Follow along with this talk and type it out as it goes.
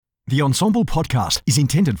The Ensemble podcast is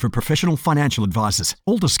intended for professional financial advisors.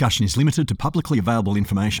 All discussion is limited to publicly available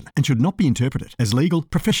information and should not be interpreted as legal,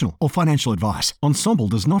 professional, or financial advice. Ensemble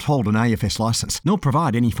does not hold an AFS license nor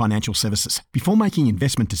provide any financial services. Before making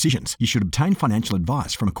investment decisions, you should obtain financial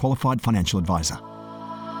advice from a qualified financial advisor.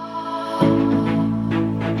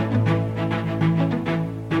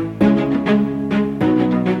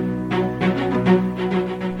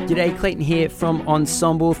 G'day, Clayton here from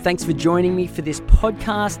Ensemble. Thanks for joining me for this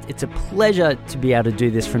podcast. It's a pleasure to be able to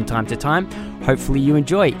do this from time to time. Hopefully you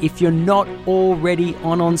enjoy. If you're not already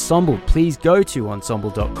on Ensemble, please go to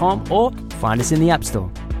ensemble.com or find us in the App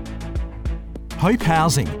Store. Hope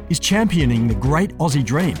Housing is championing the great Aussie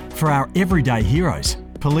dream for our everyday heroes,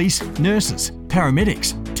 police, nurses,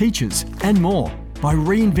 paramedics, teachers, and more by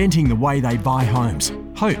reinventing the way they buy homes.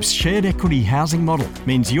 Hope's shared equity housing model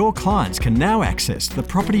means your clients can now access the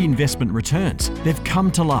property investment returns they've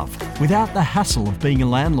come to love without the hassle of being a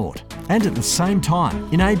landlord, and at the same time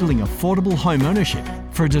enabling affordable home ownership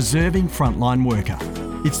for a deserving frontline worker.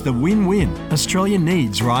 It's the win-win Australia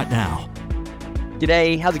needs right now.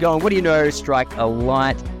 G'day, how's it going? What do you know? Strike a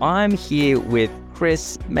light. I'm here with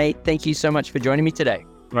Chris. Mate, thank you so much for joining me today.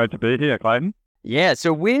 Great to be here, Clayton. Yeah,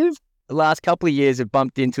 so we've the last couple of years have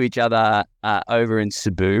bumped into each other over in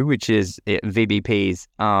Cebu, which is VBP's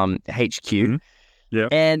HQ. Mm-hmm. Yeah.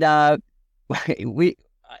 And we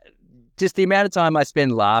just the amount of time I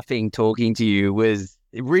spend laughing talking to you was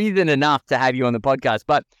reason enough to have you on the podcast.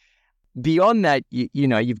 But beyond that, you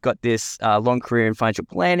know, you've got this long career in financial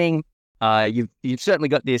planning. You've certainly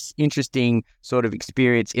got this interesting sort of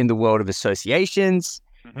experience in the world of associations.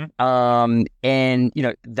 Mm-hmm. And, you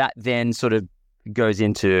know, that then sort of goes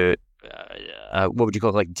into what would you call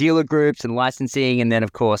it, like dealer groups and licensing, and then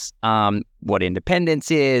of course what independence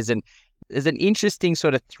is. And there's an interesting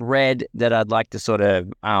sort of thread that I'd like to sort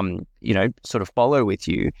of sort of follow with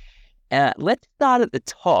you. Let's start at the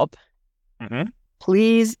top. Mm-hmm.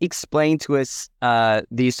 Please explain to us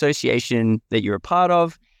the association that you're a part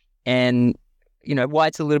of, and you know why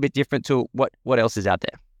it's a little bit different to what else is out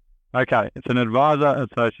there. Okay, it's an advisor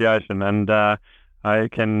association, and I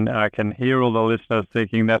can hear all the listeners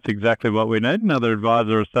thinking that's exactly what we need, another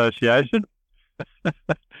advisor association.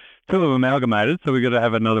 Two of them amalgamated, so we've got to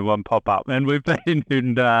have another one pop up. And we've been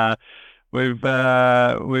we've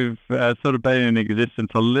sort of been in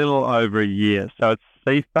existence a little over a year. So it's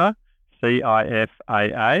CIFAA,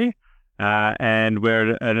 CIFAA, and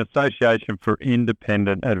we're an association for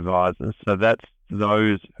independent advisors. So that's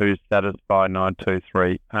those who satisfy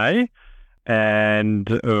 923A.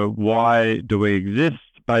 And why do we exist?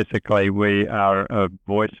 Basically, we are a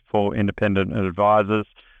voice for independent advisors.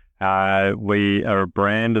 We are a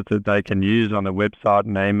brand that they can use on their website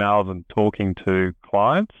and emails and talking to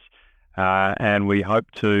clients. And we hope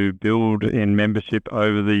to build in membership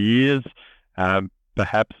over the years,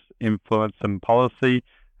 perhaps influence some policy,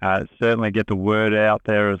 certainly get the word out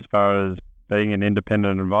there as far as being an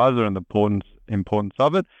independent advisor and the importance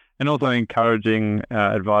of it. And also encouraging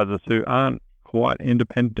advisors who aren't quite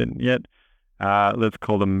independent yet, let's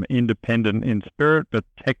call them independent in spirit, but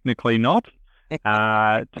technically not,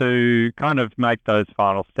 to kind of make those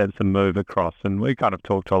final steps and move across. And we kind of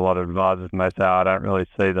talk to a lot of advisors and they say, I don't really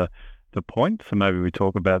see the point. So maybe we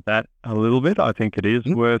talk about that a little bit. I think it is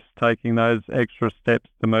worth taking those extra steps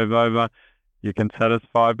to move over. You can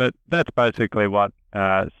satisfy, but that's basically what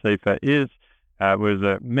CIFAA is. Was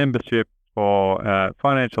a membership for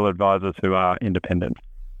financial advisors who are independent.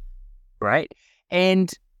 Right. And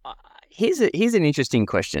here's an interesting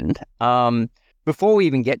question. Before we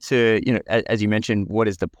even get to, you know, as you mentioned, what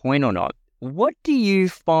is the point or not? What do you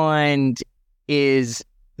find is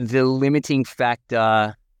the limiting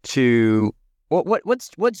factor to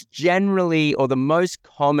what's generally or the most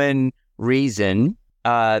common reason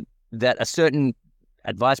that a certain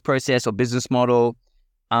advice process or business model,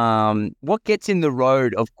 what gets in the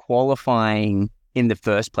road of qualifying in the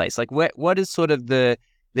first place? Like what is sort of the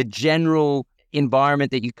general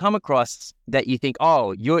environment that you come across that you think,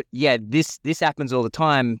 this happens all the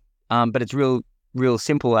time, but it's real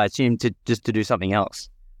simple, I assume, to do something else.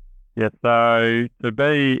 Yeah, so to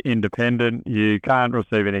be independent, you can't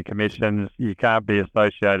receive any commissions, you can't be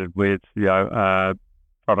associated with, a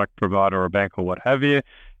product provider or a bank or what have you,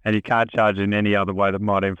 and you can't charge in any other way that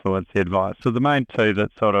might influence the advice. So the main two that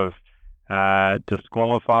sort of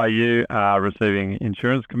disqualify you are receiving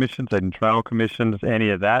insurance commissions and trail commissions, any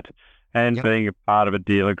of that, and being a part of a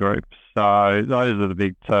dealer group. So those are the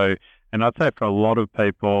big two. And I'd say for a lot of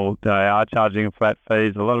people, they are charging flat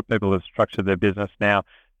fees. A lot of people have structured their business now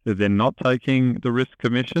so they're not taking the risk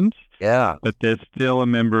commissions. Yeah. But they're still a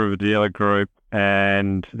member of a dealer group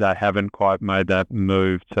and they haven't quite made that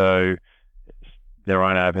move to their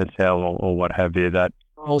own AFSL or what have you. That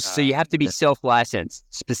So you have to be self-licensed.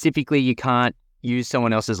 Specifically, you can't use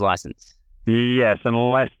someone else's license. Yes,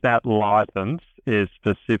 unless that license is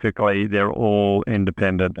specifically, they're all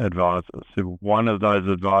independent advisors. If one of those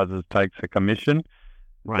advisors takes a commission,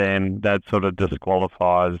 then that sort of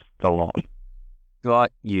disqualifies the lot.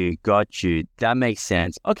 Got you. That makes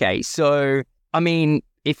sense. Okay, so, I mean,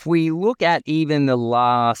 if we look at even the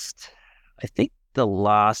last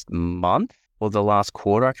month or the last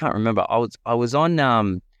quarter, I can't remember. I was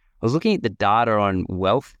looking at the data on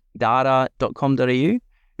wealthdata.com.au.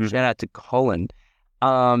 Shout out to Colin.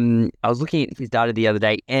 I was looking at his data the other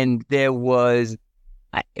day, and there was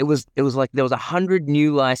 100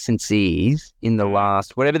 new licensees in the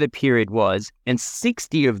last, whatever the period was, and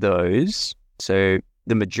 60 of those, so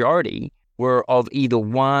the majority, were of either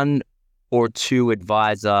one or two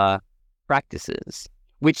advisor practices,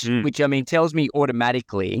 which I mean tells me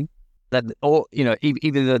automatically that, or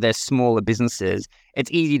even though they're smaller businesses, it's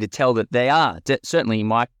easy to tell that they are certainly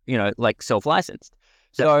like self-licensed.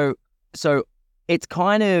 So it's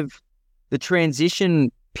kind of the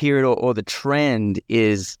transition period or the trend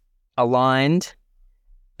is aligned,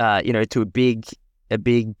 to a big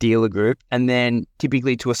dealer group, and then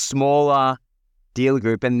typically to a smaller dealer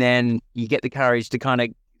group, and then you get the courage to kind of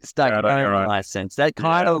start your own license. That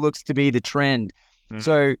kind of looks to be the trend.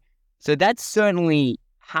 So that's certainly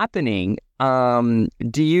happening.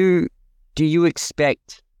 Do you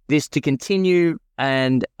expect this to continue?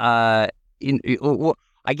 And I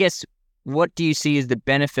guess, what do you see as the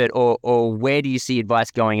benefit, or where do you see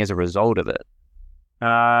advice going as a result of it?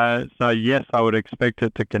 So yes, I would expect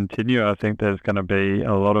it to continue. I think there's going to be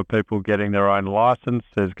a lot of people getting their own license.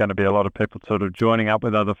 There's going to be a lot of people sort of joining up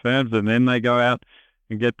with other firms, and then they go out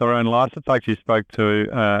and get their own license. I actually spoke to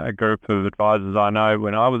a group of advisors I know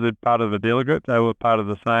when I was a part of a dealer group. They were part of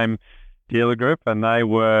the same dealer group, and they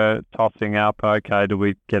were tossing up, okay, do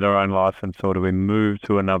we get our own license or do we move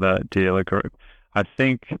to another dealer group? I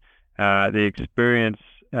think the experience,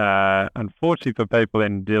 unfortunately for people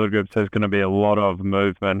in dealer groups, there's going to be a lot of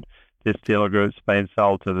movement. This dealer group's been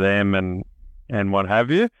sold to them and what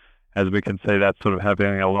have you, as we can see that's sort of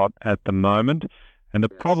happening a lot at the moment. And the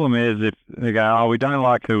problem is if they go, oh, we don't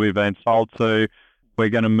like who we've been sold to, we're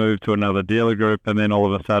going to move to another dealer group, and then all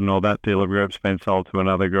of a sudden that dealer group's been sold to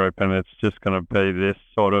another group, and it's just going to be this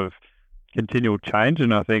sort of continual change.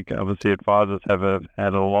 And I think obviously advisors have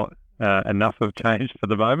had a lot, enough of change for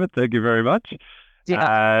the moment. Thank you very much.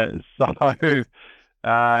 Yeah. So the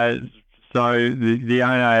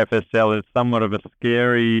own AFSL is somewhat of a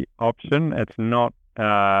scary option. It's not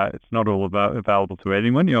all available to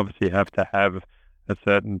anyone. You obviously have to have a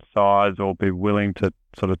certain size or be willing to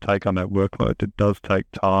sort of take on that workload. It does take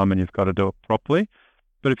time, and you've got to do it properly.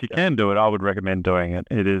 But if you can do it, I would recommend doing it.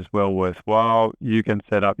 It is well worthwhile. You can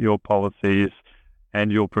set up your policies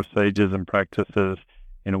and your procedures and practices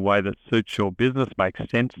in a way that suits your business, makes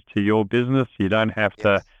sense to your business. You don't have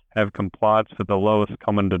to have compliance for the lowest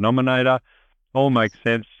common denominator. All makes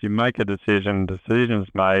sense. You make a decision's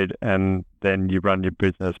made, and then you run your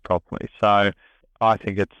business properly. So I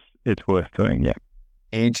think it's worth doing, yeah.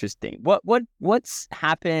 Interesting. What's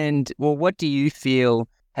happened? Well, what do you feel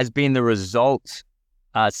has been the result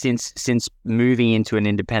since moving into an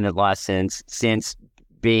independent license, since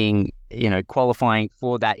being qualifying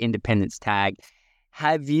for that independence tag?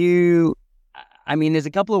 Have you? I mean, there's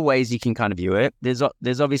a couple of ways you can kind of view it. There's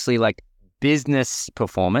obviously like business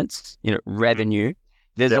performance, revenue.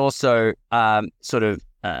 There's also sort of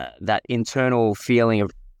that internal feeling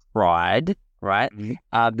of pride, right?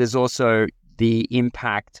 Mm-hmm. There's also the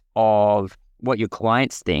impact of what your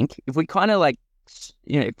clients think. If we kind of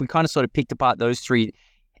sort of picked apart those three,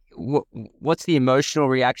 what's the emotional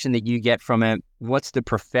reaction that you get from it? What's the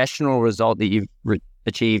professional result that you've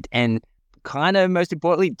achieved? And kind of most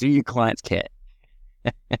importantly, do your clients care?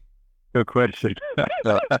 Good question.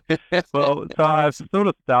 Well, so I've sort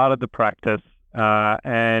of started the practice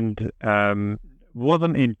and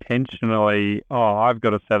wasn't intentionally, I've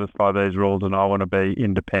got to satisfy these rules and I want to be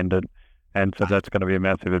independent. And so that's going to be a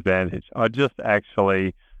massive advantage. I just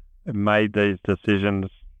actually made these decisions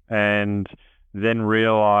and then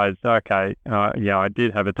realized, okay, I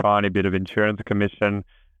did have a tiny bit of insurance commission.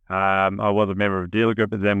 I was a member of a dealer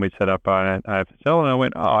group, but then we set up an AFSL, and I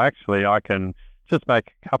went, actually, I can just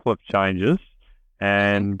make a couple of changes.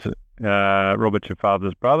 And Robert, your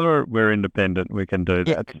father's brother, we're independent. We can do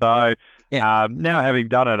that. So now having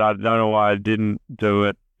done it, I don't know why I didn't do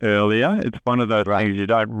it earlier. It's one of those things you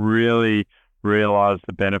don't really realize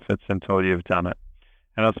the benefits until you've done it.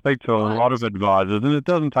 And I speak to a lot of advisors, and it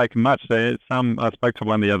doesn't take much. I spoke to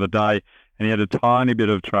one the other day, and he had a tiny bit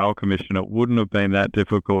of trail commission. It wouldn't have been that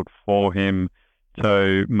difficult for him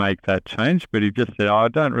to make that change, but he just said, I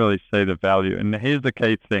don't really see the value. And here's the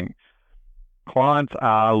key thing. Clients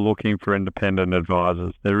are looking for independent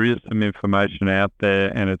advisors. There is some information out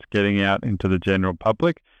there, and it's getting out into the general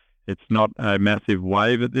public. It's not a massive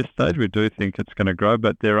wave at this stage. We do think it's going to grow,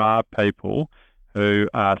 but there are people who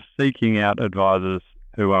are seeking out advisors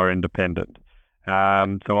who are independent.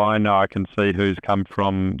 So I know I can see who's come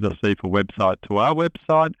from the CIFA website to our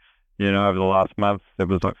website. Over the last month, there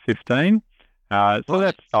was like 15. So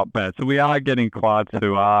that's not bad. So we are getting clients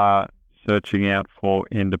who are searching out for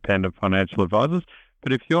independent financial advisors.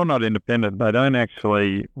 But if you're not independent, they don't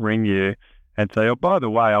actually ring you and say, oh, by the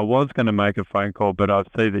way, I was going to make a phone call, but I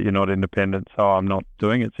see that you're not independent, so I'm not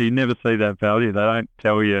doing it. So you never see that value. They don't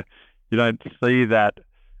tell you. You don't see that.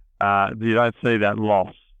 You don't see that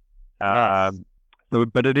loss.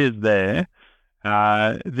 But it is there.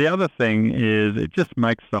 The other thing is it just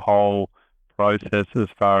makes the whole process as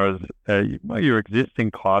far as your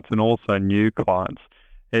existing clients and also new clients.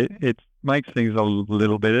 It makes things a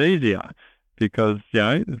little bit easier because,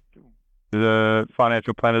 the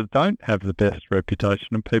financial planners don't have the best reputation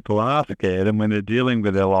and people are scared. And when they're dealing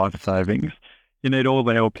with their life savings, you need all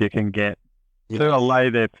the help you can get to allay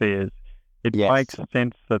their fears. It makes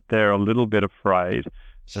sense that they're a little bit afraid.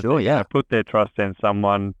 Sure, yeah. Put their trust in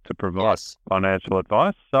someone to provide financial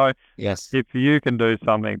advice. So if you can do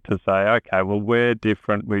something to say, okay, well, we're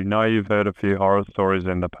different. We know you've heard a few horror stories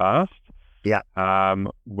in the past. Yeah.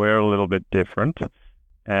 We're a little bit different,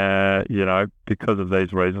 because of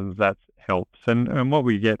these reasons, that helps. And what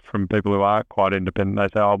we get from people who are quite independent, they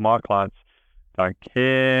say, oh, my clients don't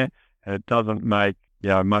care and it doesn't make,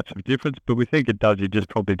 much of a difference, but we think it does. You just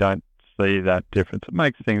probably don't see that difference. It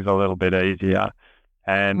makes things a little bit easier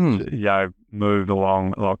and, move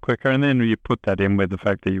along a lot quicker. And then you put that in with the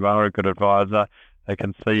fact that you are a good advisor. They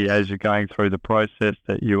can see as you're going through the process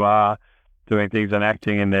that you are doing things and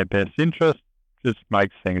acting in their best interest. Just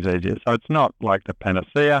makes things easier. So it's not like the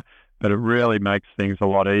panacea, but it really makes things a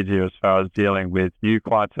lot easier as far as dealing with new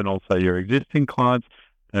clients and also your existing clients.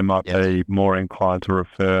 They might be more inclined to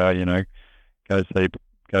refer, go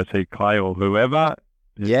see Clay or whoever.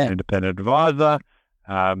 Independent advisor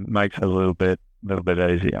makes it a little bit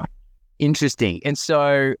easier. Interesting. And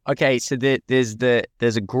so, okay, so there's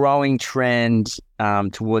a growing trend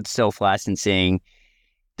towards self-licensing.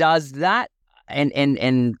 Does that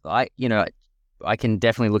and I can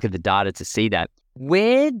definitely look at the data to see that.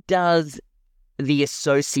 Where does the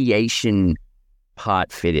association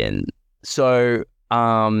part fit in? So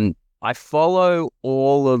I follow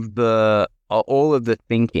all of the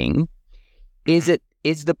thinking. Is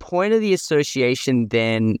the point of the association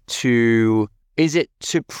then to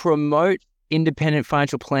promote independent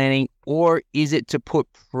financial planning, or is it to put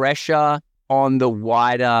pressure on the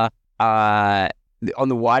wider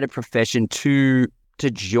profession to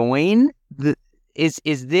join? Is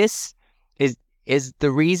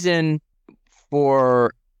the reason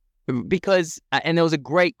for, because and there was a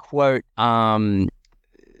great quote, the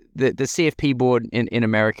CFP board in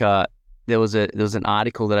America, there was an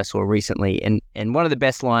article that I saw recently, and one of the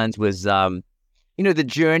best lines was the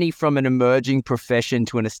journey from an emerging profession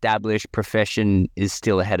to an established profession is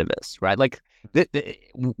still ahead of us, right? Like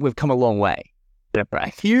we've come a long way. Yep.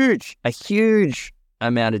 Right? A huge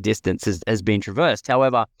amount of distance has been traversed.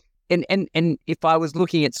 However, and if I was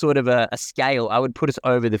looking at sort of a scale, I would put us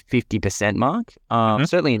over the 50% mark.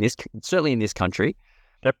 Certainly in this country.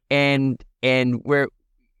 Yep. And we're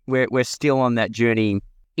still on that journey.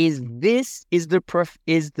 Is the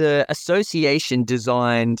association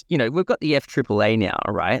designed? We've got the FAAA now,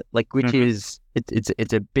 right? Like, which is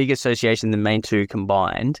it's a big association, the main two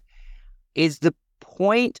combined. Is the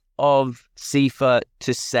point of CIFA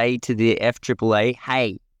to say to the FAAA,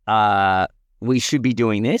 hey, we should be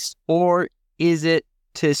doing this? Or is it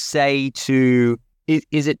to say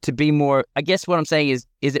is it to be more, I guess what I'm saying is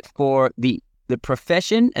it for the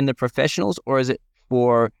profession and the professionals, or is it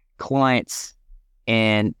for clients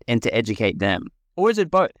and to educate them? Or is it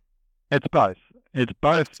both? It's both. It's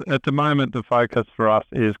both. At the moment, the focus for us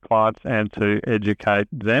is clients and to educate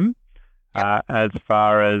them. As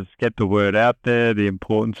far as get the word out there, the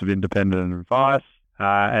importance of independent advice.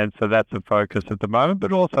 And so that's the focus at the moment.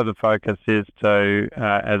 But also the focus is to,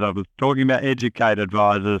 as I was talking about, educate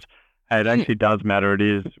advisors. It actually does matter. It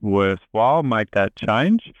is worthwhile. Make that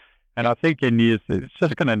change. And I think in years, it's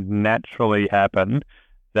just going to naturally happen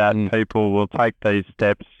that people will take these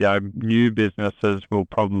steps. New businesses will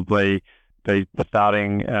probably be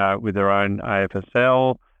starting with their own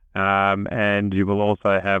AFSL. and you will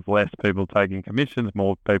also have less people taking commissions,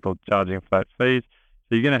 more people charging flat fees.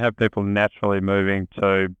 So you're going to have people naturally moving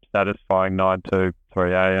to satisfying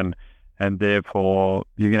 923A, and therefore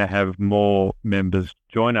you're going to have more members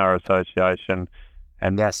join our association,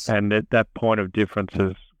 and that point of difference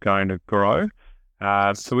is going to grow.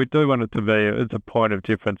 So we do want it to be it's a point of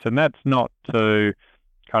difference, and that's not to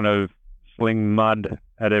kind of sling mud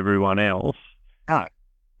at everyone else. No.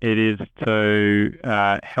 It is to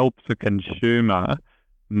help the consumer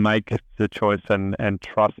make the choice and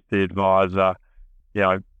trust the advisor,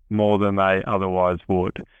 more than they otherwise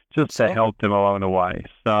would, just to help them along the way.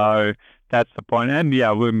 So that's the point. And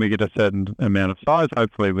when we get a certain amount of size,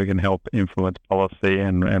 hopefully we can help influence policy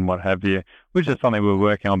and what have you, which is something we're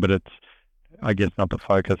working on, but it's, I guess, not the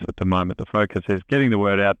focus at the moment. The focus is getting the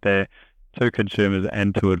word out there to consumers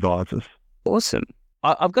and to advisors. Awesome.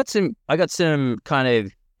 I got some kind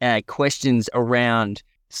of questions around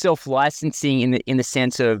self-licensing in the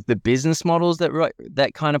sense of the business models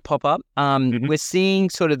that kind of pop up. We're seeing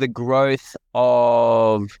sort of the growth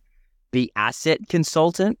of the asset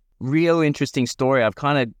consultant. Real interesting story. I've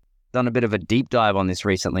kind of done a bit of a deep dive on this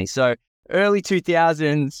recently. So early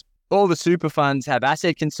 2000s, all the super funds have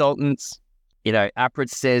asset consultants. APRA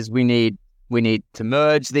says we need to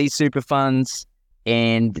merge these super funds,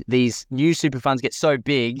 and these new super funds get so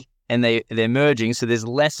big and they're merging, so there's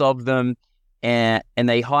less of them, and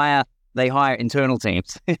they hire internal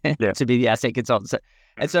teams to be the asset consultants.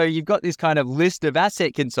 So you've got this kind of list of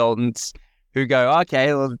asset consultants who go,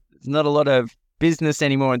 okay, well, there's not a lot of business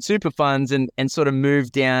anymore in super funds, and sort of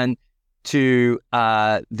move down to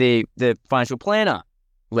the financial planner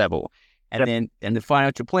level, and the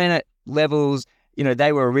financial planner levels,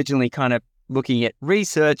 they were originally kind of looking at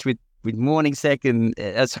research with Morningstar and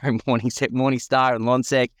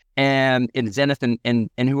Lonsec and Zenith and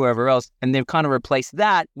whoever else, and they've kind of replaced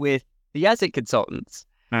that with the asset consultants.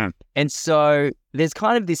 And so there's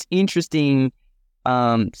kind of this interesting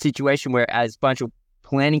situation where, as financial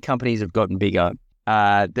planning companies have gotten bigger,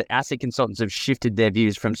 the asset consultants have shifted their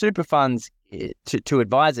views from super funds to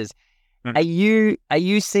advisors. Are you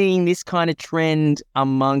seeing this kind of trend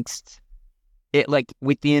amongst it, like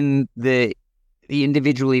within the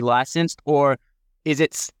individually licensed, or is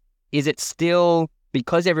it still,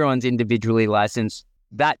 because everyone's individually licensed,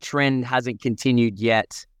 that trend hasn't continued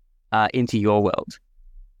yet into your world?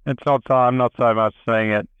 It's not. I'm not so much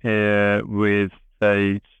seeing it with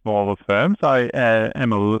the smaller firms. I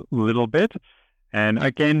am a little bit, and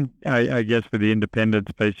again, I guess with the independence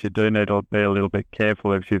piece, you do need to be a little bit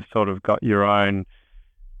careful if you've sort of got your own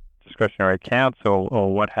discretionary accounts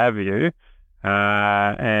or what have you. That's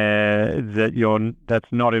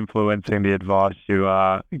not influencing the advice you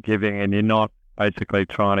are giving, and you're not basically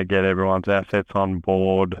trying to get everyone's assets on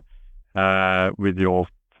board with your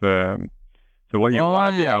firm. So what you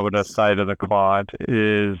might be able to say to the client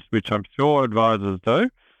is, which I'm sure advisors do,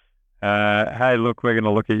 hey, look, we're going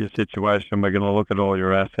to look at your situation, we're going to look at all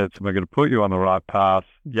your assets, and we're going to put you on the right path,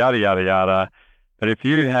 yada, yada, yada. But if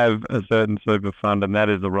you have a certain super fund and that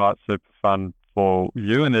is the right super fund for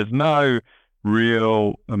you, and there's no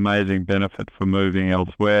real amazing benefit for moving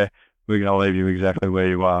elsewhere, we're going to leave you exactly where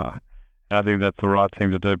you are. And I think that's the right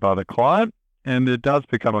thing to do by the client. And it does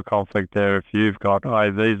become a conflict there if you've got,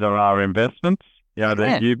 these are our investments,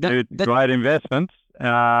 you do great investments.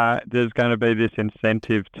 There's going to be this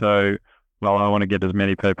incentive to, well, I want to get as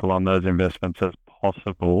many people on those investments as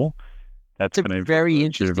possible. That's a very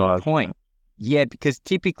interesting point. Yeah, because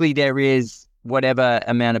typically there is whatever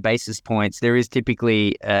amount of basis points, there is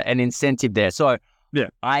typically an incentive there. So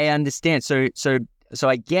I understand. So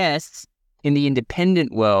I guess in the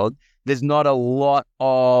independent world, there's not a lot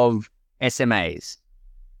of SMAs.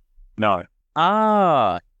 No.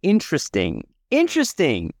 Interesting.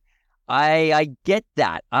 I get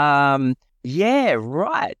that. Yeah,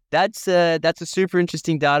 right. That's a super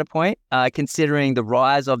interesting data point, considering the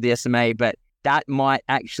rise of the SMA, but that might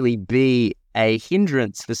actually be a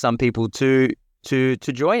hindrance for some people to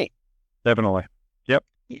join. Definitely. Yep.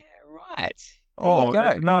 Yeah, right.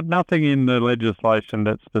 Nothing in the legislation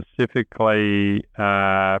that specifically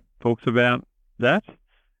talks about that.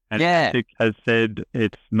 And ASIC has said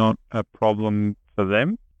it's not a problem for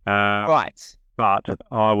them. Right. But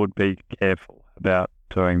I would be careful about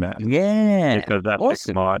doing that. Yeah. Because that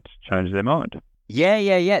might change their mind.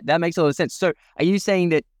 Yeah. That makes a lot of sense. So are you saying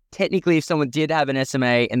that technically if someone did have an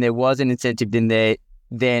SMA and there was an incentive in there,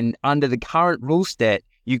 then under the current rule set,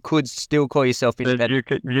 you could still call yourself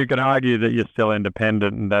independent? You could argue that you're still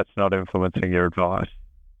independent and that's not influencing your advice.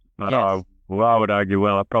 But I would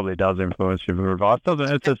argue, it probably does influence your advice.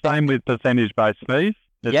 It's the same with percentage-based fees.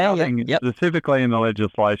 There's Yeah, nothing specifically in the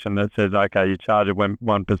legislation that says, okay, you charge a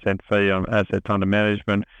 1% fee on assets under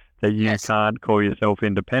management, that you can't call yourself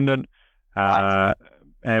independent.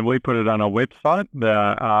 And we put it on our website.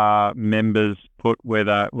 Our members put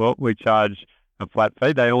whether, we charge a flat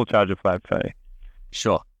fee. They all charge a flat fee.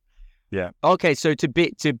 Sure. Yeah. Okay, so to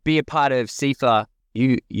be a part of CIFA,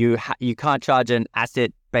 you can't charge an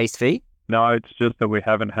asset-based fee? No, it's just that we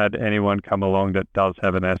haven't had anyone come along that does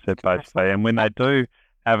have an asset-based fee. And when they do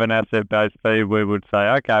have an asset-based fee, we would say,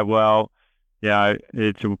 okay, well,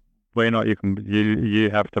 we're not. You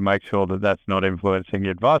have to make sure that that's not influencing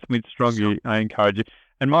your advice. We'd strongly encourage you.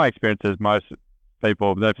 And my experience is most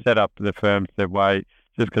people, they've set up the firms their way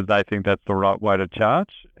just because they think that's the right way to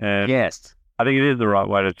charge. And yes, I think it is the right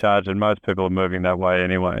way to charge, and most people are moving that way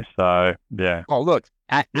anyway. So yeah. Oh, look,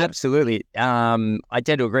 absolutely. I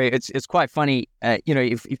tend to agree. It's quite funny.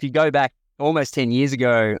 If you go back almost 10 years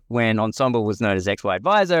ago when Ensemble was known as XY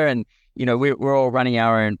Advisor, and we're all running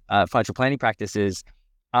our own financial planning practices.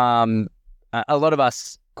 A lot of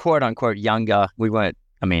us, quote unquote, younger, we weren't,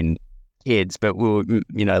 kids, but we were,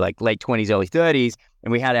 like late 20s, early 30s,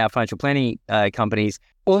 and we had our financial planning companies.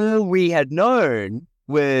 All we had known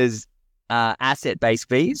was asset-based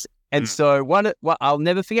fees. And so I'll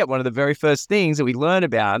never forget, one of the very first things that we learned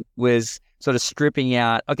about was sort of stripping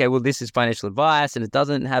out, okay, well, this is financial advice and it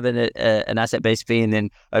doesn't have an asset-based fee. And then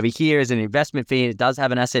over here is an investment fee and it does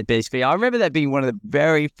have an asset-based fee. I remember that being one of the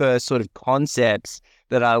very first sort of concepts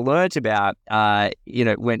that I learned about, when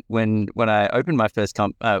I opened my first my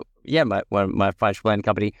financial planning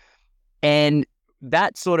company. And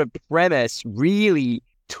that sort of premise really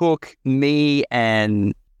took me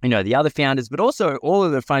and, the other founders, but also all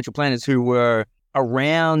of the financial planners who were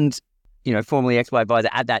around, formerly XY Advisor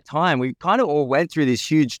at that time. We kind of all went through this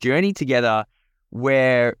huge journey together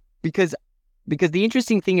where, because the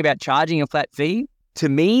interesting thing about charging a flat fee, to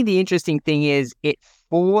me, the interesting thing is it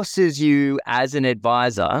forces you as an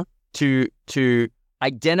advisor to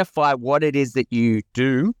identify what it is that you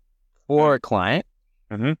do for a client.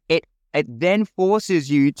 Mm-hmm. It then forces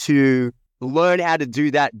you to learn how to do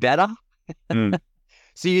that better.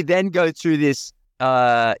 So you then go through this,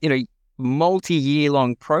 multi-year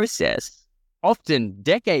long process, often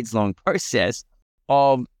decades long process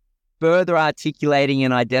of further articulating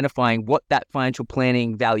and identifying what that financial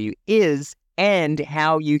planning value is and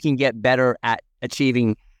how you can get better at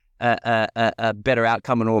achieving a better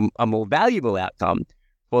outcome and a more valuable outcome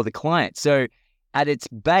for the client. So at its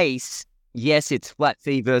base, yes, it's flat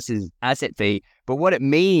fee versus asset fee, but what it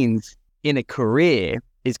means in a career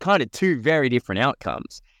is kind of two very different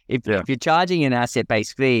outcomes. If you're charging an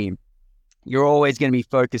asset-based fee, you're always going to be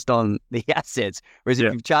focused on the assets. Whereas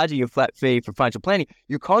if you're charging a flat fee for financial planning,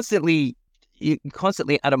 you're constantly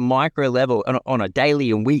at a micro level on a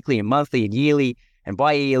daily and weekly and monthly and yearly and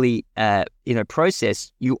bi-yearly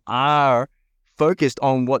process. You are focused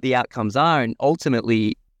on what the outcomes are and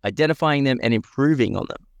ultimately identifying them and improving on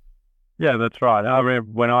them. Yeah, that's right. I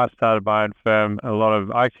remember when I started my own firm,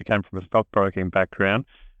 I actually came from a stockbroking background.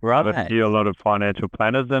 Right. I knew a lot of financial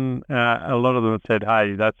planners, and a lot of them said,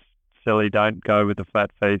 hey, that's silly, don't go with the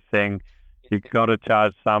flat fee thing. You've got to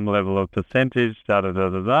charge some level of percentage,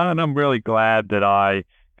 da-da-da-da-da. And I'm really glad that I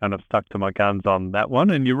kind of stuck to my guns on that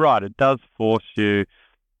one. And you're right, it does force you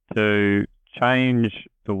to change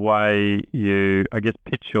the way you,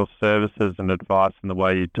 pitch your services and advice and the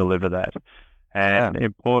way you deliver that. And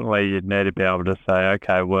importantly, you'd need to be able to say,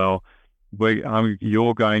 okay, well,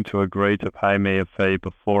 you're going to agree to pay me a fee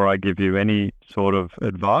before I give you any sort of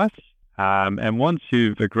advice. And once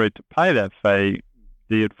you've agreed to pay that fee,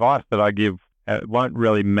 the advice that I give won't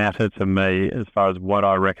really matter to me as far as what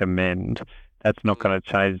I recommend. That's not going to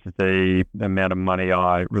change the amount of money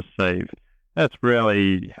I receive. That's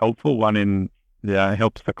really helpful.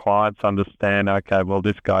 Helps the clients understand, okay, well,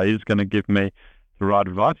 this guy is going to give me the right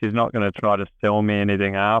advice. He's not going to try to sell me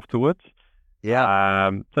anything afterwards.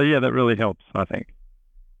 Yeah. That really helps, I think.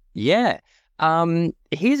 Yeah.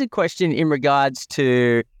 Here's a question in regards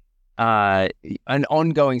to an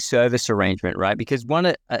ongoing service arrangement, right? Because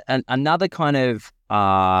another kind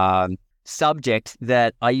of subject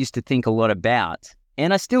that I used to think a lot about,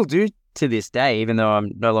 and I still do to this day, even though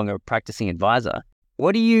I'm no longer a practicing advisor.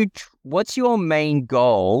 What's your main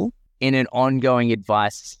goal in an ongoing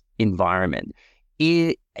advice environment?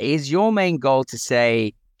 Is your main goal to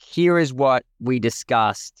say, here is what we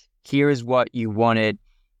discussed, here is what you wanted,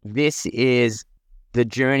 this is the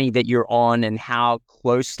journey that you're on and how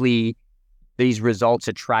closely these results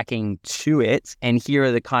are tracking to it, and here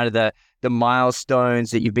are the kind of the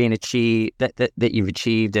milestones that you've achieved, that you've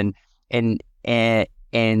achieved, and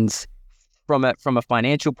from a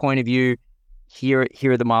financial point of view, here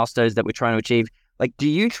are the milestones that we're trying to achieve. Like, do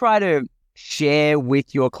you try to share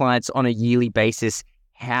with your clients on a yearly basis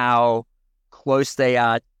how close they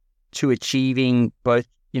are to achieving both,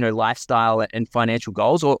 lifestyle and financial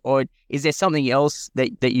goals, or is there something else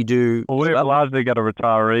that you do? Well, we've largely got a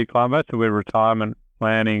retiree client base, so we're retirement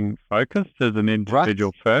planning focused as an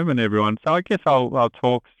individual firm and everyone. So I guess I'll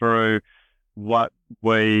talk through the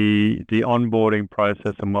onboarding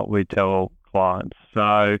process and what we tell clients.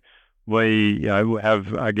 So we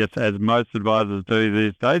have, I guess, as most advisors do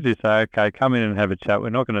these days, you say, okay, come in and have a chat. We're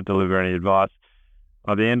not going to deliver any advice.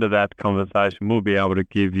 By the end of that conversation, we'll be able to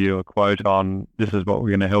give you a quote on this is what we're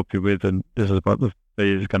going to help you with and this is what the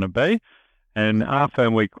fee is going to be. And our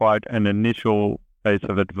firm, we quote an initial piece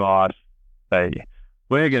of advice fee.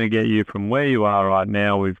 We're going to get you from where you are right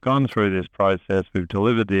now. We've gone through this process. We've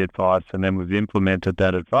delivered the advice and then we've implemented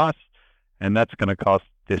that advice, and that's going to cost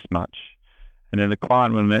this much. And then the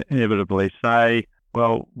client will inevitably say,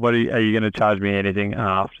 well, are you going to charge me anything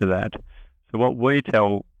after that? So what we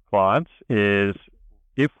tell clients is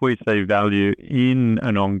if we see value in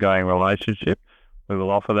an ongoing relationship, we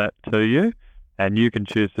will offer that to you and you can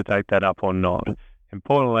choose to take that up or not.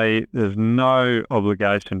 Importantly, there's no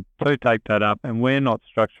obligation to take that up, and we're not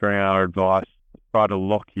structuring our advice to try to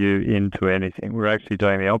lock you into anything. We're actually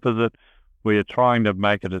doing the opposite. We are trying to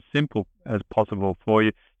make it as simple as possible for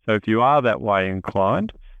you. So if you are that way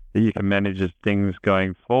inclined, that you can manage things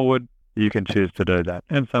going forward, you can choose to do that.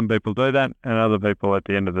 And some people do that, and other people at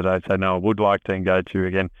the end of the day say, no, I would like to engage you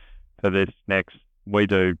again for this next. We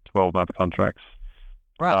do 12-month contracts.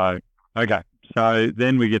 Right. So, okay. So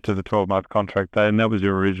then we get to the 12-month contract day, and that was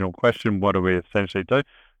your original question. What do we essentially do?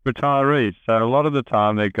 Retirees. So a lot of the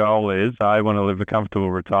time their goal is, I want to live a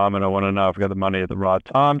comfortable retirement. I want to know if I've got the money at the right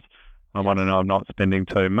times. I want to know I'm not spending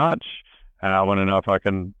too much. I want to know if I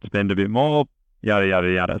can spend a bit more, yada, yada,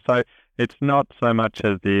 yada. So it's not so much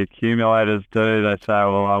as the accumulators do. They say,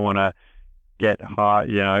 well, I want to get high,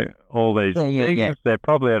 all these things. Yeah. They're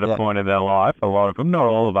probably at a point in their life, a lot of them, not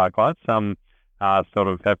all of our clients, some sort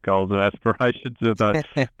of have goals and aspirations.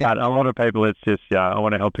 But a lot of people, it's just, I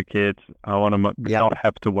want to help the kids. I want to not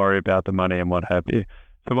have to worry about the money and what have you.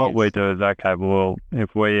 So what we do is, okay, well,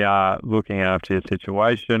 if we are looking after your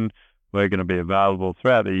situation, we're going to be available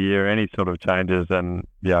throughout the year. Any sort of changes, and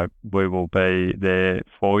we will be there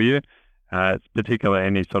for you. Particularly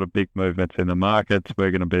any sort of big movements in the markets, we're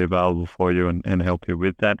going to be available for you and help you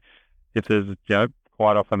with that. If there's,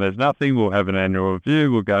 quite often there's nothing, we'll have an annual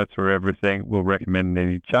review. We'll go through everything. We'll recommend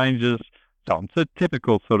any changes. So it's a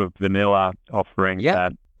typical sort of vanilla offering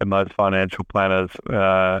that most financial planners,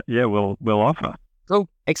 will offer. Cool.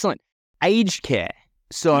 Excellent. Aged care.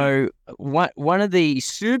 So one of the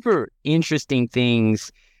super interesting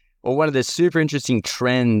things, or one of the super interesting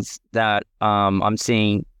trends that I'm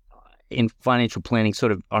seeing in financial planning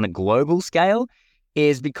sort of on a global scale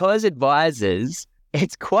is because advisors,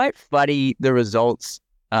 it's quite funny, the results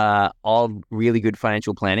of really good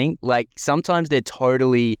financial planning. Like sometimes they're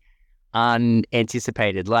totally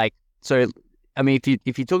unanticipated. Like, so, I mean,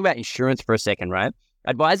 if you talk about insurance for a second, right?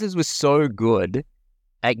 Advisors were so good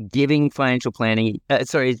at giving giving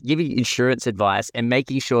insurance advice and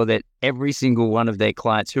making sure that every single one of their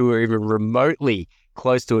clients who were even remotely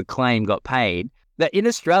close to a claim got paid, that in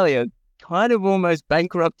Australia kind of almost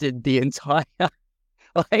bankrupted the entire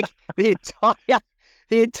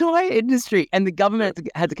industry, and the government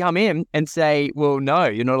had to come in and say, well, no,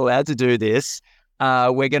 you're not allowed to do this.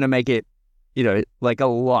 We're going to make it, like a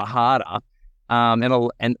lot harder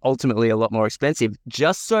and ultimately a lot more expensive,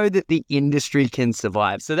 just so that the industry can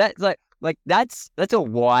survive. So that's that's a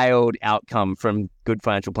wild outcome from good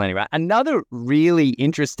financial planning, right? Another really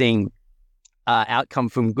interesting outcome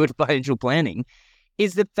from good financial planning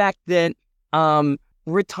is the fact that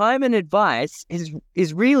retirement advice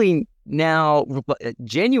is really now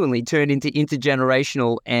genuinely turned into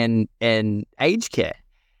intergenerational and aged care.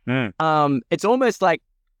 It's almost like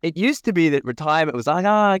it used to be that retirement was like,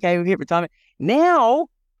 oh, okay, we hit retirement. Now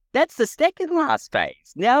that's the second last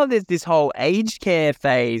phase. Now there's this whole aged care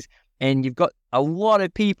phase, and you've got a lot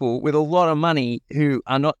of people with a lot of money who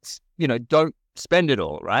are not, don't spend it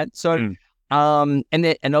all, right? So, and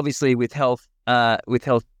obviously with health,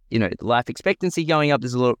 life expectancy going up,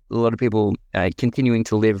 there's a lot of people continuing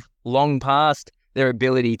to live long past their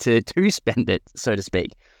ability to spend it, so to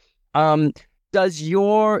speak. Because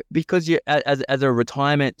you're as a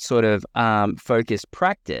retirement sort of focused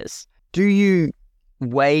practice, do you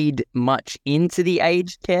wade much into the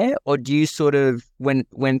aged care, or do you sort of, when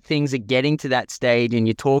things are getting to that stage and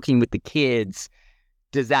you're talking with the kids,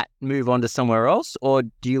 does that move on to somewhere else, or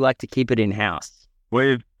do you like to keep it in-house?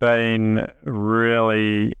 We've been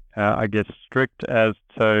really I guess, strict as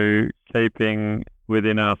to keeping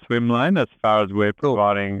within our swim lane as far as we're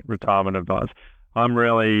providing retirement advice. I'm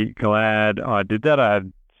really glad I did that. I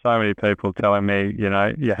had so many people telling me,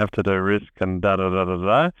 you have to do risk and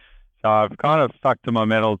da-da-da-da-da. So I've kind of stuck to my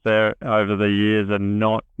metals there over the years and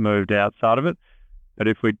not moved outside of it. But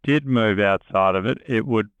if we did move outside of it, it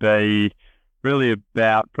would be really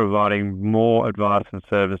about providing more advice and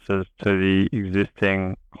services to the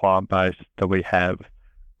existing client base that we have,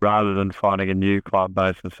 rather than finding a new client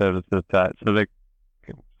base and services to that. So the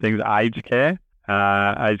things aged care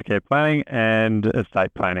planning and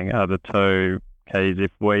estate planning are the two keys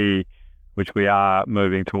which we are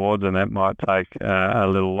moving towards, and that might take a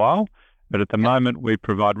little while. But at the moment, we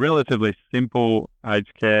provide relatively simple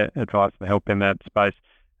aged care advice and help in that space,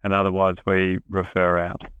 and otherwise we refer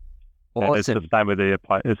out. Awesome. It's the same with the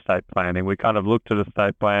estate planning. We kind of looked at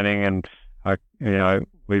estate planning, and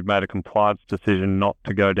we've made a compliance decision not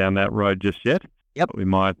to go down that road just yet. Yep. But we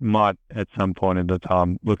might at some point in the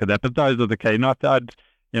time look at that. But those are the key. Not that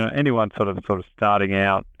anyone sort of starting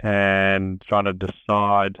out and trying to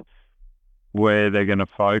decide where they're going to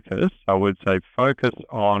focus, I would say focus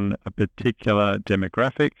on a particular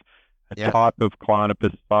demographic, type of client, a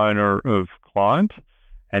persona of client.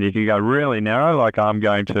 And if you go really narrow, like I'm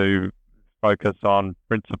going to focus on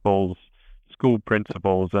school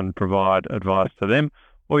principals and provide advice to them,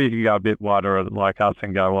 or you can go a bit wider like us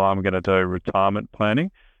and go, well, I'm going to do retirement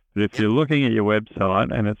planning. But if you're looking at your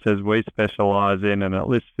website and it says we specialise in, and it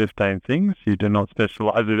lists 15 things, you do not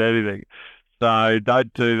specialise in anything. So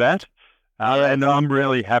don't do that. And I'm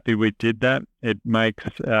really happy we did that. It makes,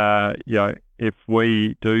 if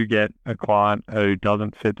we do get a client who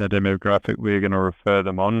doesn't fit the demographic, we're going to refer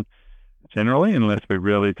them on generally, unless we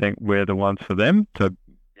really think we're the ones for them. But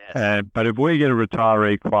if we get a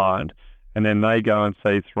retiree client and then they go and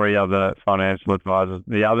see 3 other financial advisors,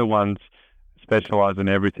 the other ones specialise in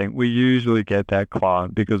everything, we usually get that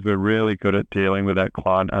client because we're really good at dealing with that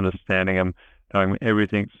client, understanding them, knowing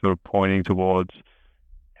everything's sort of pointing towards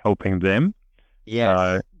helping them.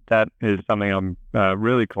 Yeah. That is something I'm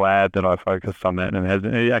really glad that I focused on that. And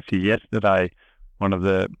actually yesterday,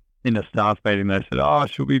 in a staff meeting, they said,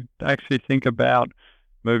 should we actually think about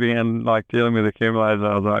moving and dealing with accumulators?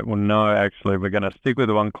 I was like, well, no, actually, we're going to stick with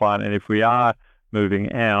the one client. And if we are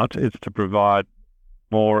moving out, it's to provide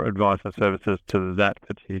more advice and services to that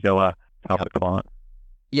particular type of client.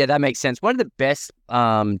 Yeah, that makes sense. One of the best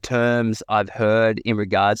terms I've heard in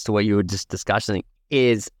regards to what you were just discussing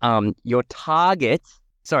is your target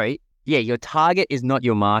is not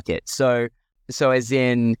your market. So as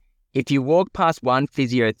in, if you walk past one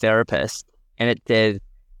physiotherapist and it says,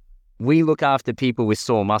 we look after people with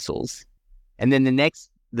sore muscles, and then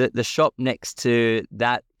the shop next to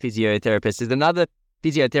that physiotherapist is another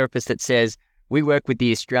physiotherapist that says, we work with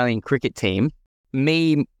the Australian cricket team,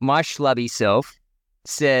 my schlubby self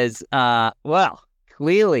says, well,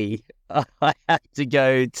 clearly I have to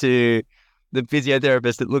go to the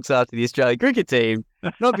physiotherapist that looks after the Australian cricket team,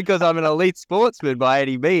 not because I'm an elite sportsman by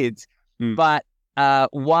any means, but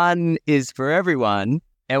one is for everyone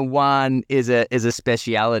and one is a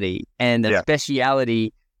speciality, and a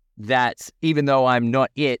speciality that, even though I'm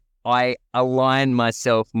not it, I align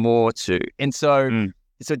myself more to. And so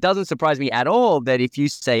it doesn't surprise me at all that if you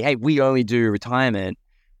say, hey, we only do retirement,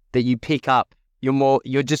 that you pick up,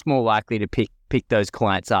 you're just more likely to pick those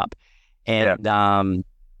clients up. And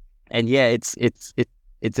it's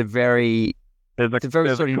a very sort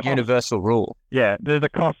of universal rule. Yeah, there's a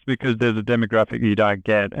cost because there's a demographic you don't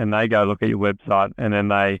get, and they go look at your website and then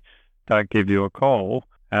they don't give you a call.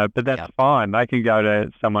 But that's fine. They can go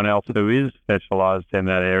to someone else who is specialised in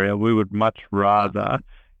that area. We would much rather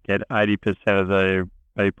get 80% of the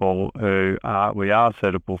people who we are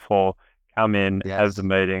suitable for come in, have the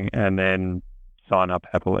meeting, and then sign up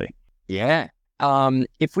happily. Yeah.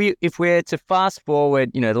 If we're to fast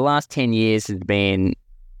forward, the last 10 years has been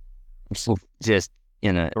just,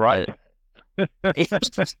 right.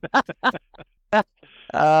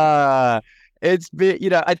 It's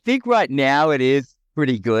been, I think right now it is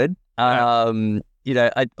pretty good. All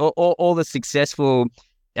the successful,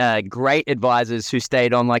 great advisors who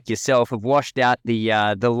stayed on like yourself have washed out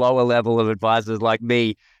the lower level of advisors like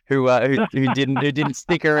me who didn't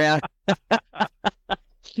stick around.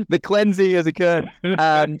 The cleansing has occurred,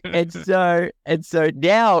 and so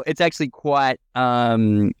now it's actually quite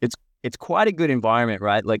it's quite a good environment,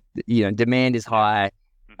 right? Like demand is high,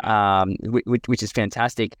 which is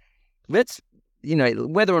fantastic.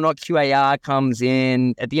 Whether or not QAR comes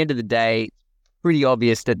in, at the end of the day, pretty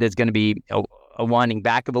obvious that there's going to be a winding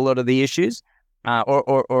back of a lot of the issues,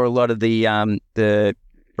 or a lot of the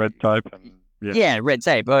red tape. Yeah, red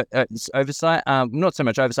tape, it's oversight. Not so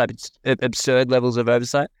much oversight, but absurd levels of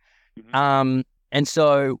oversight. Mm-hmm. And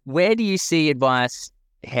so where do you see advice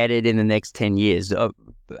headed in the next 10 years?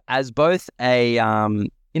 As both a,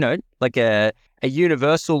 like a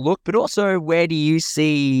universal look, but also where do you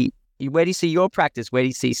see your practice? Where do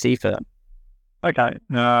you see CIFA? Okay.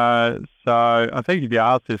 So I think if you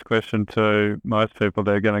ask this question to most people,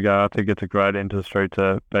 they're going to go, I think it's a great industry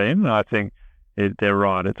to be in. I think they're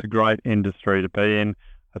right. It's a great industry to be in.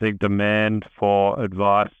 I think demand for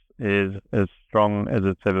advice is as strong as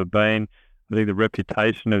it's ever been. I think the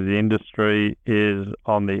reputation of the industry is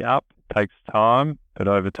on the up. It takes time, but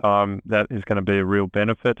over time, that is going to be a real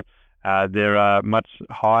benefit. There are much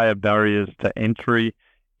higher barriers to entry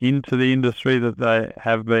into the industry that they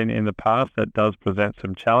have been in the past. That does present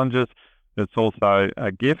some challenges. It's also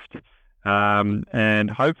a gift. And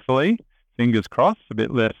hopefully, fingers crossed, a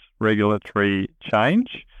bit less regulatory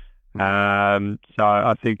change. So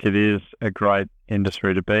I think it is a great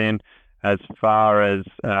industry to be in. As far as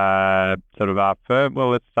sort of our firm, well,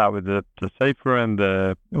 let's start with the CIFA and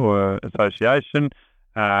the association.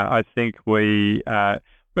 I think we're at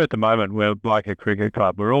the moment, we're like a cricket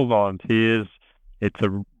club. We're all volunteers. It's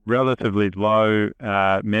a relatively low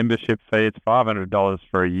membership fee. It's $500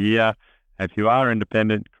 for a year. If you are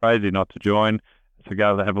independent, crazy not to join. So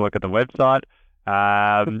go have a look at the website.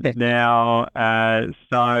 I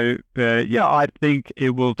think it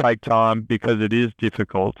will take time because it is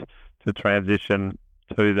difficult to transition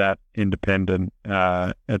to that independent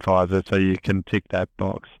advisor, so you can tick that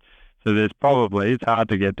box. So it's hard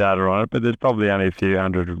to get data on it, but there's probably only a few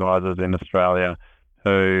hundred advisors in Australia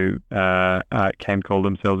who can call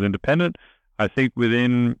themselves independent. I think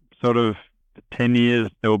within sort of 10 years,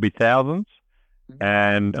 there will be thousands,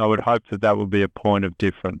 and I would hope that will be a point of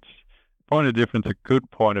difference. A good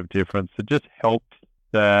point of difference that just helps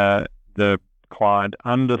the client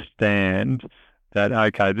understand that,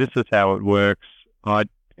 okay, this is how it works. I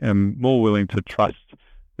am more willing to trust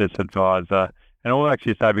this advisor. And I'll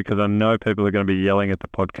actually say, because I know people are going to be yelling at the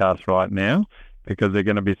podcast right now, because they're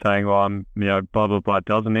going to be saying, well, blah, blah, blah,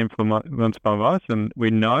 doesn't influence my advice. And we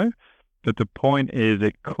know that the point is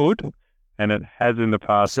it could, and it has in the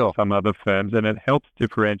past for some other firms, and it helps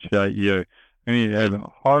differentiate you. I mean, a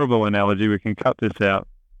horrible analogy. We can cut this out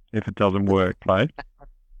if it doesn't work, right?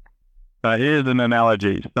 So here's an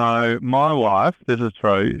analogy. So my wife, this is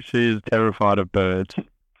true, she is terrified of birds,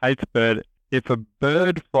 hates birds. If a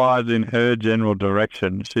bird flies in her general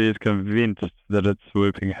direction, she is convinced that it's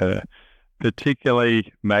swooping her,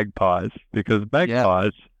 particularly magpies, because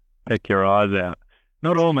magpies peck your eyes out.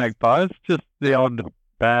 Not all magpies, just the odd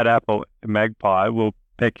bad apple magpie will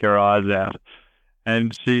peck your eyes out.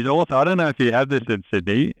 And she's also, I don't know if you have this in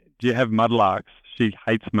Sydney, do you have mudlarks? She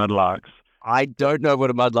hates mudlarks. I don't know what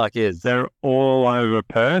a mudlark is. They're all over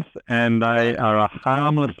Perth, and they are a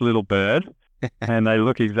harmless little bird, and they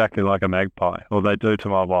look exactly like a magpie, or they do to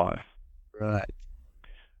my wife.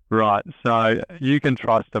 Right. So you can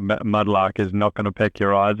trust a mudlark is not going to peck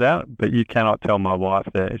your eyes out, but you cannot tell my wife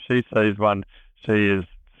that. If she sees one, she is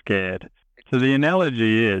scared. So the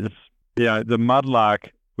analogy is, the mudlark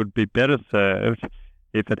would be better served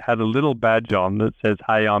if it had a little badge on that says,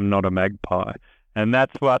 "Hey, I'm not a magpie." And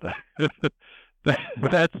that's what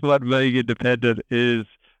being independent is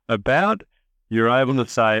about. You're able to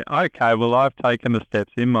say, okay, well, I've taken the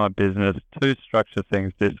steps in my business to structure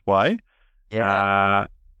things this way. And,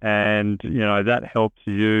 that helps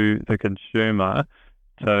you, the consumer,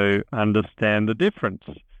 to understand the difference.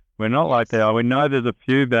 We're not like that. We know there's a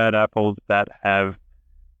few bad apples that have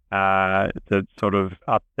that sort of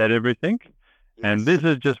upset everything. And this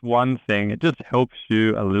is just one thing. It just helps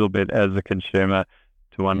you a little bit as a consumer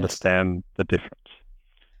to understand the difference.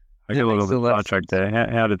 I get a little bit sidetracked there.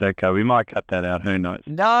 How did that go? We might cut that out. Who knows?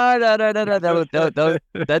 No.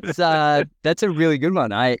 That's a really good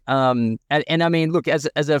one. And I mean, look, as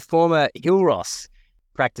a former Hillross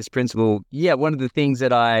practice principal, one of the things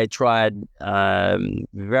that I tried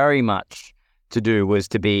very much to do was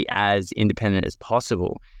to be as independent as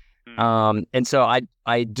possible. And so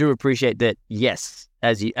I do appreciate that. Yes,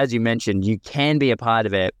 as you mentioned, you can be a part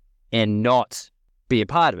of it and not be a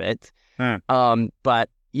part of it. But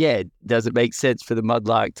does it make sense for the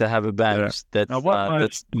mudlark to have a badge?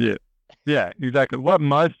 Exactly. What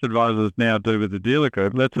most advisors now do with the dealer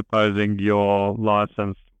group, let's supposing you're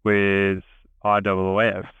licensed with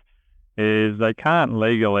IWF, is they can't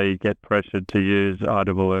legally get pressured to use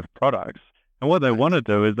IWF products. And what they want to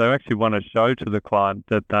do is they actually want to show to the client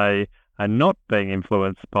that they are not being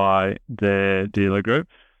influenced by their dealer group.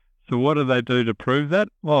 So what do they do to prove that?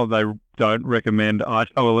 Well, they don't recommend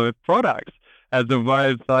IWF products as a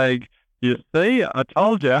way of saying, You see, I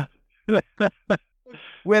told you.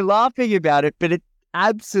 We're laughing about it, but it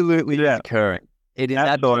absolutely is occurring. It is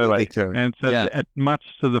absolutely occurring. And so much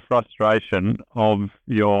to the frustration of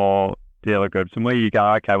your dealer groups, and where you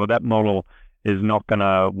go, okay, well, that model is not going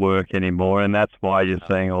to work anymore, and that's why you're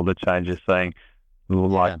seeing all the changes, seeing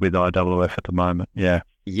like with IWF at the moment. Yeah.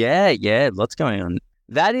 Yeah, lots going on.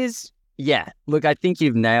 That is, look, I think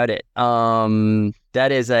you've nailed it.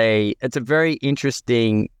 It's a very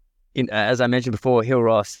interesting, as I mentioned before, Hill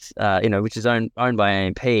Ross, which is owned by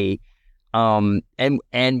AMP. And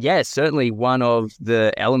certainly one of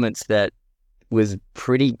the elements that was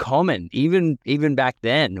pretty common, even back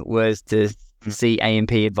then, was to see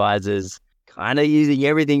AMP advisors kind of using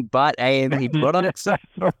everything but AMP products.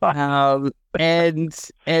 And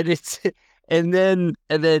then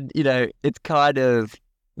it's kind of,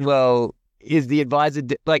 well, is the advisor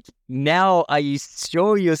like, now are you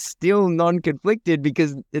sure you're still non-conflicted,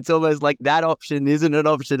 because it's almost like that option isn't an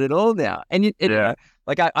option at all now. And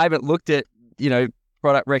like I haven't looked at I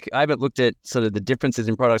haven't looked at sort of the differences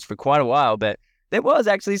in products for quite a while, but there was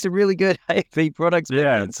actually some really good AMP products.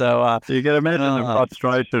 Yeah. So you can imagine the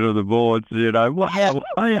frustration of the boards, why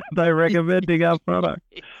aren't they recommending our product?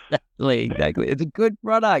 Exactly. It's a good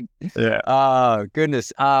product. Yeah. Oh,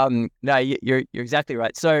 goodness. No, you're exactly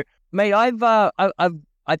right. So, mate, I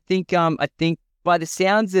think by the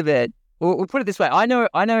sounds of it, we'll put it this way. I know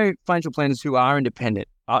financial planners who are independent,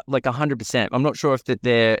 like 100%. I'm not sure if that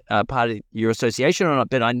they're part of your association or not,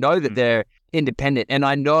 but I know that they're independent. And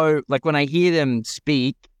I know, like, when I hear them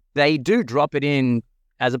speak, they do drop it in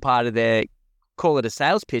as a part of their, call it a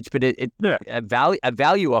sales pitch, but a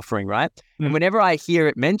value offering, right? And whenever I hear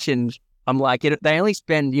it mentioned, I'm like, they only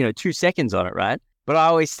spend 2 seconds on it, right? But I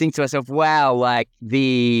always think to myself, wow, like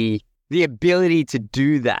the ability to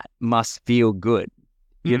do that must feel good.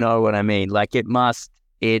 You know what I mean? Like it must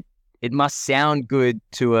sound good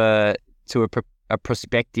to a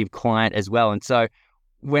prospective client as well. And so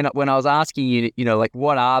when I was asking you, like,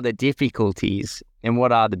 what are the difficulties and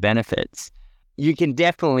what are the benefits, you can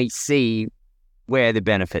definitely see where the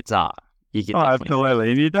benefits are.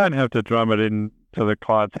 Absolutely. And you don't have to drum it into the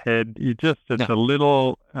client's head. It's a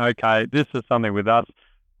little, okay, this is something with us.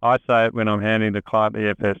 I say it when I'm handing the client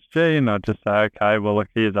the FSG, and I just say, okay, well, look,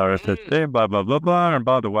 here's our FSG, blah, blah, blah, blah. And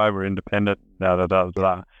by the way, we're independent, blah, blah, blah,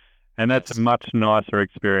 blah. And that's a much nicer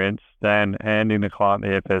experience than handing the client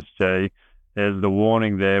the FSG. There's the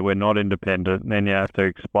warning there, we're not independent. And then you have to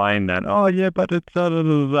explain that, oh, yeah, but it's blah, blah,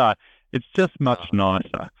 blah, blah. It's just much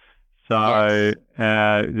nicer. So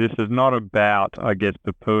this is not about, I guess,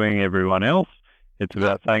 poo-pooing everyone else. It's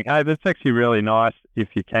about saying, hey, that's actually really nice if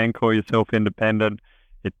you can call yourself independent.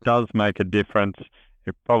 It does make a difference.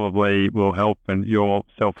 It probably will help in your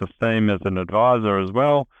self-esteem as an advisor as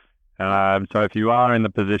well. So if you are in the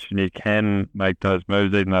position you can make those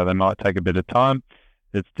moves, even though they might take a bit of time,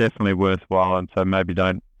 it's definitely worthwhile. And so maybe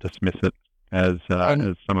don't dismiss it as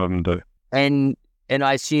some of them do. And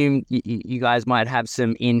I assume you guys might have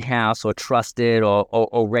some in-house or trusted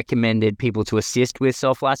or recommended people to assist with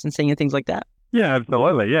self-licensing and things like that? Yeah,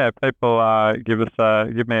 absolutely. Yeah, people give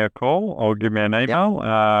me a call or give me an email.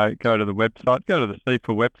 Go to the website. Go to the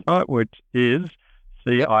CIFA website, which is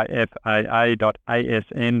cifaa.asn.au.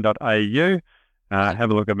 Have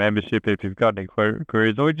a look at membership if you've got any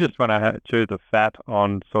queries, or you just want to chew the fat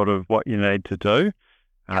on sort of what you need to do.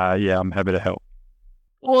 I'm happy to help.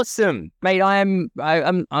 Awesome, mate. I'm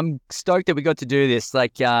stoked that we got to do this.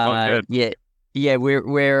 Like, we're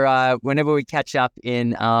whenever we catch up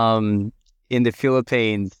in the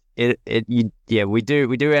Philippines, we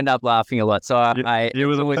do end up laughing a lot. So you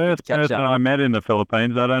were the first person I met in the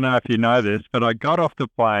Philippines. I don't know if you know this, but I got off the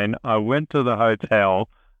plane, I went to the hotel,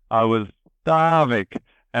 I was starving,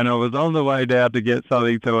 and I was on the way down to get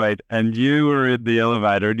something to eat, and you were in the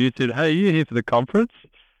elevator, and you said, "Hey, are you here for the conference?"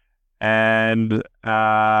 And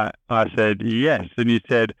I said, "Yes." And you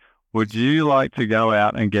said, "Would you like to go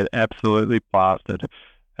out and get absolutely plastered?"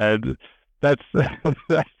 And that's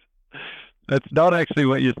not actually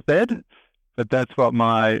what you said, but that's what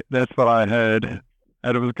I heard,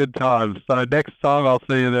 and it was a good time. So next time I'll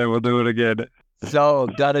see you there. We'll do it again. So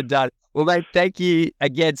done. Well, mate, thank you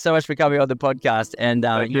again so much for coming on the podcast. And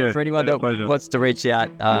for anyone that wants to reach out,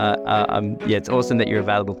 it's awesome that you're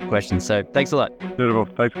available for questions. So thanks a lot. Beautiful.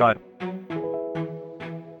 Thanks, guys.